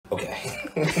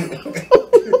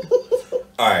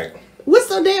All right. What's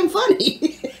so damn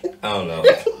funny? I don't know.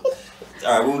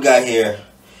 All right, what we got here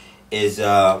is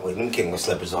wait, let me kick my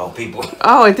slippers off, people.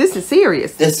 Oh, this is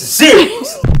serious. This is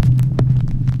serious.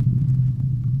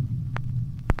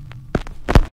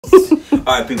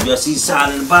 All right, people, y'all see the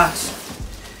side of the box?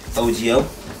 Ogio.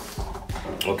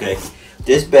 Okay,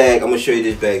 this bag, I'm gonna show you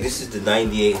this bag. This is the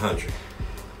 9800.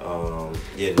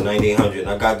 Yeah, the 9800.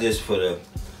 I got this for the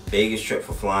Vegas trip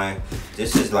for flying.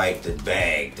 This is like the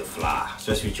bag to fly,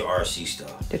 especially with your RC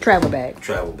stuff. The travel bag.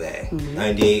 Travel bag.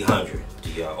 9800.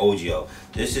 The Ogio.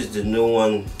 This is the new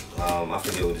one. I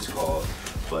forget what it's called,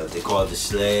 but they call it the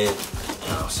sled,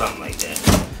 something like that.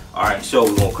 All right, so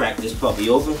we're gonna crack this puppy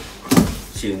open.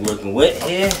 See what we're working with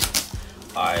here.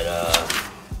 All right,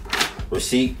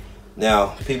 receipt.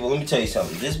 Now, people, let me tell you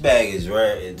something. This bag is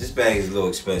rare. This bag is a little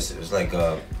expensive. It's like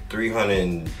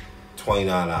 $329,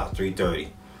 $330.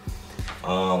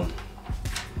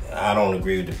 I don't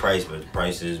agree with the price, but the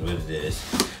price is what it is.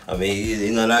 I mean,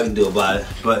 there's nothing I can do about it.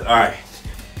 But all right,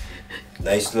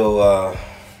 nice little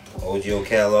Ogio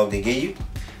catalog they give you.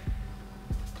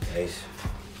 Nice.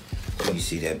 You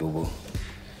see that, boo boo?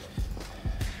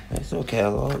 Nice little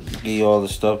catalog. Give you all the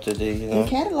stuff that they, The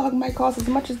catalog might cost as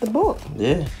much as the book.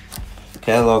 Yeah.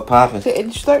 Catalog popping.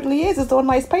 It certainly is. It's on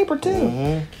nice paper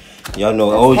too. Y'all know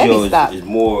Ogio is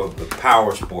more of the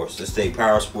power sports. Let's say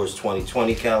power sports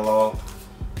 2020 catalog.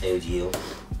 Ogio.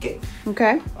 Okay.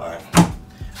 Okay. All right.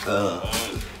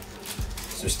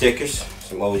 Some stickers.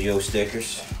 Some Ogio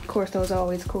stickers. Of course, those are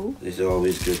always cool. These are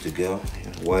always good to go.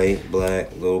 White,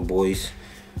 black, little boys.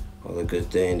 All the good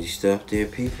dandy stuff there,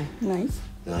 people. Nice.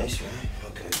 Nice, right?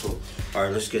 Okay, cool. All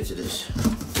right, let's get to this.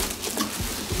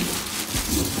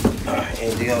 All right,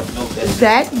 anything else? Nope, that's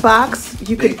that it. box,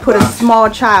 you could Big put box. a small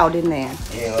child in there.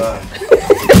 Yeah,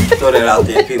 throw that out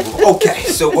there, people. Okay,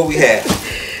 so what we have?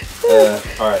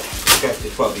 All right, crack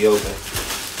this puppy open.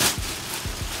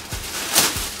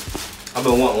 I've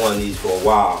been wanting one of these for a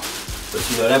while, but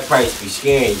you know that price be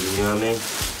scaring you. You know what I mean?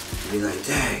 You be like,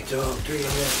 dang, dog,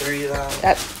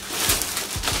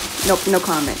 $330. Nope, no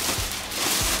comment.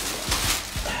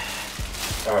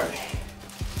 All right,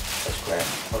 let's crack.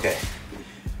 Okay.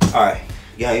 All right,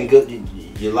 you got any good?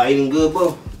 Your lighting good,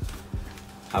 bro?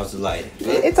 How's the lighting?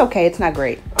 Good? It's okay. It's not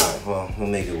great. All right, well, we'll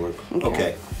make it work.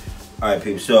 Okay. All right,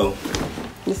 people. So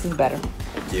this is better.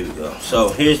 There we go. So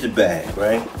here's the bag,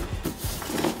 right?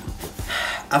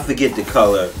 I forget the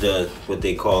color, what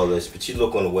they call this, but you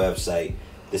look on the website.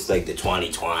 It's like the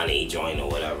 2020 joint or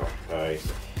whatever. All right.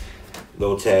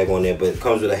 No tag on there, but it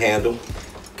comes with a handle,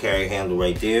 carry handle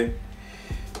right there.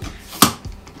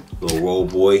 Little roll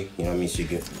boy, you know what I mean? So you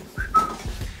can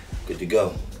good to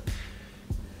go.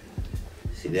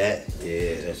 See that?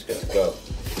 Yeah, that's good to go.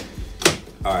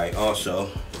 All right.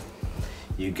 Also,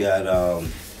 you got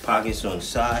pockets on the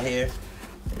side here.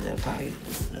 Is that a pocket?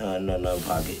 No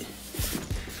pocket.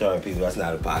 Sorry, people, that's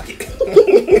not a pocket.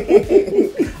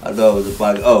 I thought it was a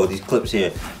pocket. Oh, these clips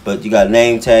here. But you got a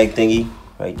name tag thingy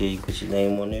right there. You put your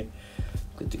name on there.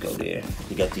 Good to go there.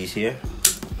 You got these here.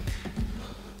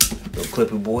 Little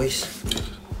clipper boys.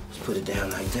 Let's put it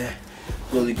down like that.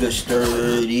 Really good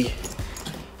sturdy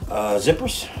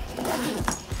zippers.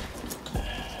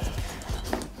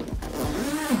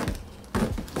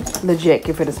 Legit,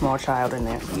 give it a small child in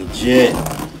there. Legit.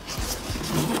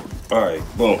 Alright,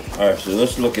 boom. Alright, so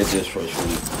let's look at this first before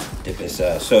we dip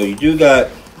inside. So you do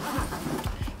got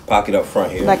pocket up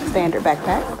front here. Like a standard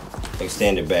backpack? Like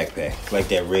standard backpack. Like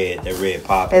that red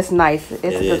pocket. It's nice. It's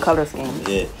a good color scheme.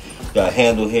 Yeah. Got a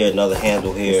handle here, another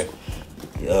handle here.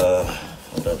 I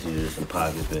thought these were some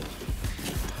pockets, but I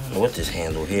don't know what this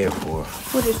handle here for.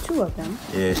 Well, there's two of them.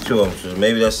 Yeah, there's two of them. So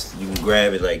maybe that's, you can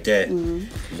grab it like that. You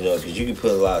know, because you can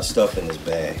put a lot of stuff in this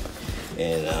bag.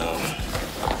 And how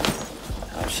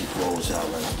she folds out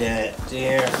like that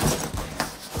there.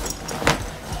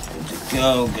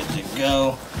 Good to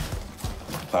go.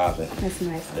 Popping. That's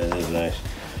nice. That is nice.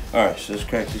 Alright, so let's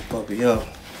crack this puppy up.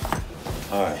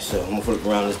 Alright, so I'm gonna flip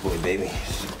around this boy, baby.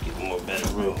 Get more better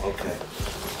room. Okay.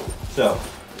 So,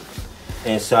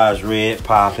 inside's red,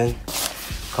 popping.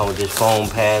 Come with this foam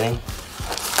padding.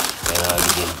 And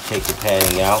you can take the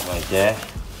padding out like that.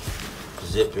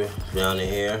 Zipper down in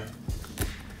here.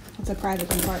 It's a private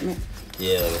compartment.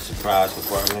 Yeah, like a surprise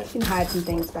compartment. You can hide some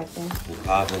things back there.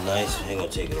 Popping nice. Ain't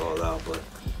gonna take it all out, but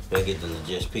we'll get the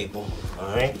legit people.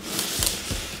 Alright.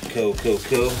 Cool.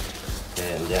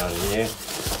 And down in there.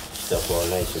 Stuff all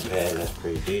nice and padded. That's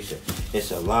pretty decent.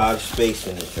 It's a lot of space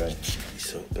in this joint.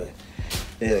 So bad.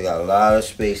 They got a lot of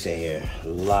space in here. A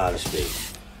lot of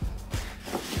space.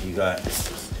 You got a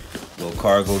little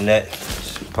cargo net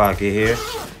pocket here.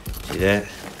 See that?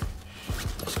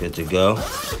 Good to go.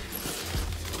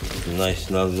 Nice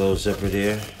another little zipper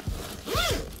there.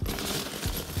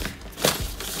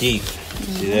 Deep.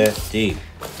 See that? Deep.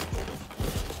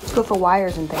 It's good for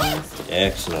wires and things.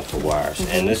 Excellent for wires.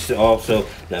 And this is also,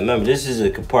 now remember, this is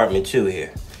a compartment too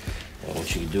here. And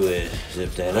what you can do is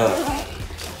zip that up.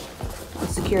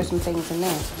 Secure some things in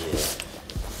there. Yeah.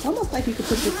 It's almost like you could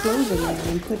put your clothes in there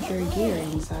and put your gear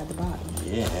inside the bottom.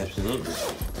 Yeah, absolutely.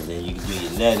 And then you can do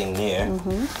your netting there.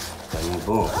 And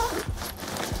boom.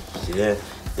 See that?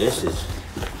 This is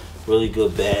really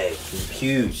good bag. It's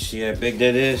huge. See how big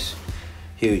that is?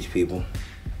 Huge, people.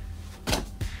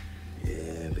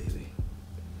 Yeah, baby.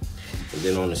 And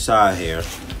then on the side here,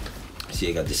 see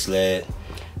I got the sled.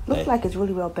 Looks like it's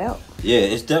really well built. Yeah,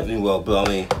 it's definitely well built.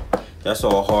 I mean, that's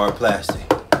all hard plastic.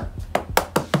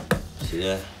 See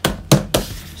that?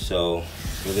 So,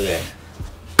 look at that.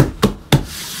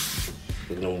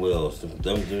 Look at them wheels.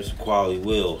 Them some quality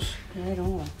wheels. Right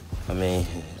on. I mean,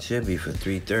 it should be for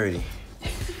 $330. You know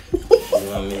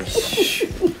what I mean?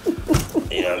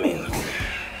 You know what I mean?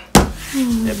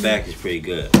 That back is pretty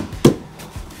good.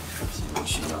 Let's see, make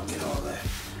sure y'all get all that.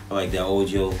 I like that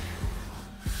Ogio.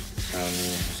 I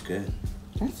mean, it's good.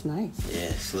 That's nice.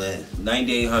 Yeah, sled.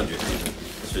 9800.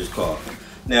 That's what it's called.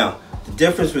 Now, the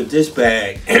difference with this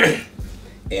bag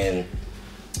and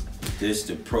this,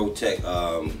 the Protect,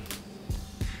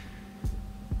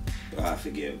 I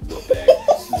forget what bag.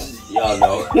 Y'all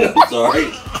know. I'm sorry.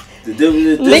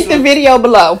 Link the video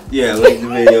below. Yeah, link the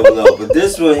video below. But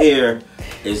this one here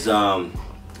is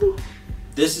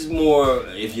this is more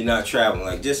if you're not traveling.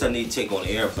 Like this, I need to take on an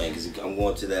airplane because I'm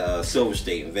going to the Silver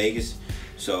State in Vegas.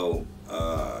 So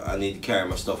I need to carry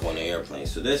my stuff on the airplane.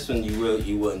 So this one you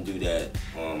wouldn't do that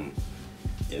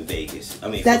in Vegas. I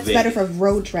mean, that's for better for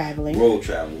road traveling. Road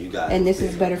traveling, you got it. And this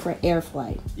is better for air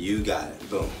flight. You got it.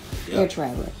 Boom. Yep. Air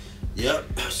traveling.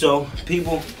 Yep. So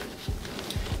people,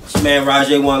 it's man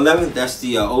Rajay 111. That's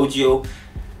the Ogio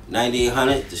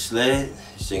 9800. The sled.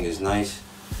 This thing is nice.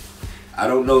 I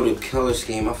don't know the color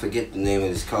scheme. I forget the name of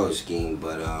this color scheme,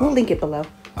 but we'll link it below.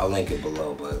 I'll link it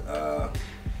below. But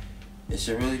it's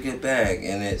a really good bag,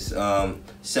 and it's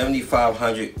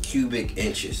 7,500 cubic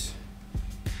inches.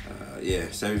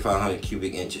 Yeah, 7,500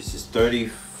 cubic inches. It's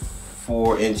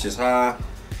 34 inches high,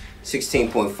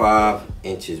 16.5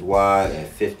 inches wide, and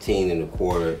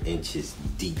 15.25 inches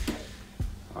deep.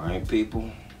 All right, people.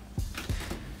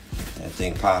 That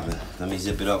thing popping. Let me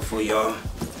zip it up for y'all.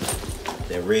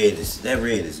 That red is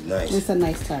nice. It's a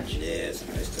nice touch. Yeah, it's a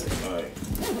nice touch. All right.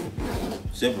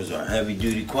 Zippers are heavy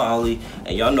duty quality,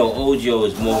 and y'all know Ogio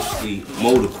is mostly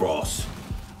motocross,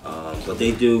 but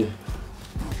they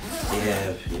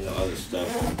have, you know, other stuff.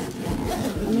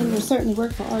 I mean, it'll certainly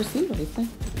work for RC racing.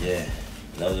 Yeah,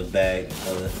 another bag,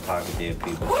 another pocket there,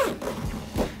 people.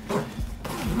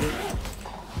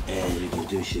 And you can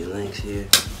do your links here.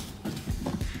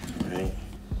 All right.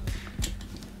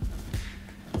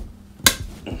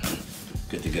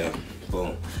 Good to go.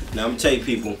 Boom. Now I'm gonna tell you,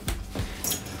 people,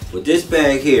 with this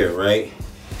bag here, right?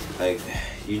 Like,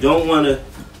 you don't want to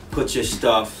put your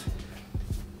stuff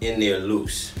in there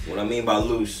loose. What I mean by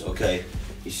loose, okay?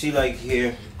 You see, like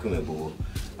here, come here, boo. All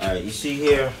right, you see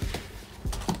here,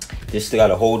 this got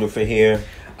a holder for here.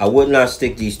 I would not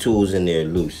stick these tools in there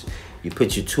loose. You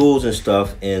put your tools and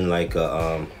stuff in like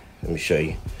a let me show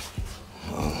you.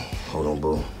 Hold on,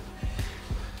 boo.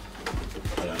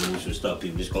 I gotta move some stuff,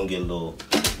 people. Just gonna get a little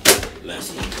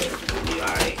messy. It'll be all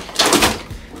right.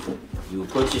 You will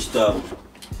put your stuff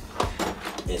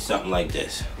in something like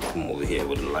this. Come over here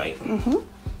with the light.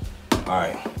 All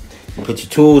right. Put your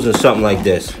tools in something like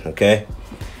this, okay?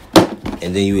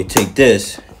 And then you would take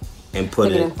this and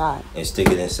put it inside and stick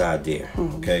it inside there,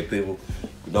 okay, people?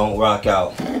 Don't rock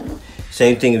out.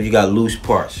 Same thing if you got loose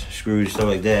parts, screws, stuff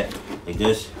like that, like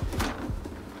this.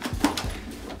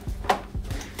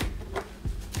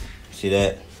 See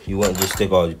that? You want to just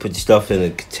stick all. You put your stuff in a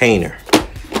container.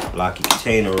 Lock your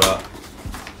container up.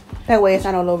 That way it's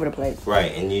not all over the place.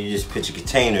 Right, and you just put your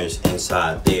containers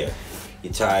inside there.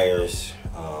 Your tires,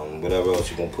 whatever else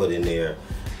you're going to put in there.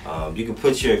 You can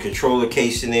put your controller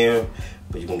case in there,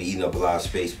 but you're going to be eating up a lot of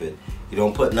space. But you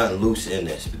don't put nothing loose in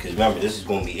this, because remember, this is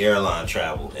going to be airline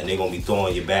travel, and they're going to be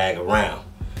throwing your bag around.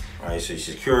 All right, so you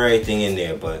secure everything in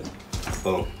there, but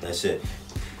boom, that's it.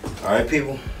 All right,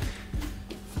 people.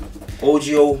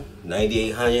 Ogio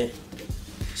 9800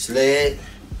 sled.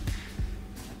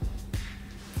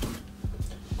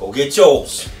 Go get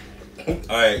yours. All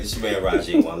right, this is man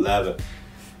Rajay 111.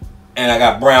 And I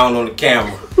got Brown on the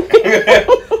camera.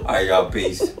 All right, y'all,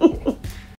 peace.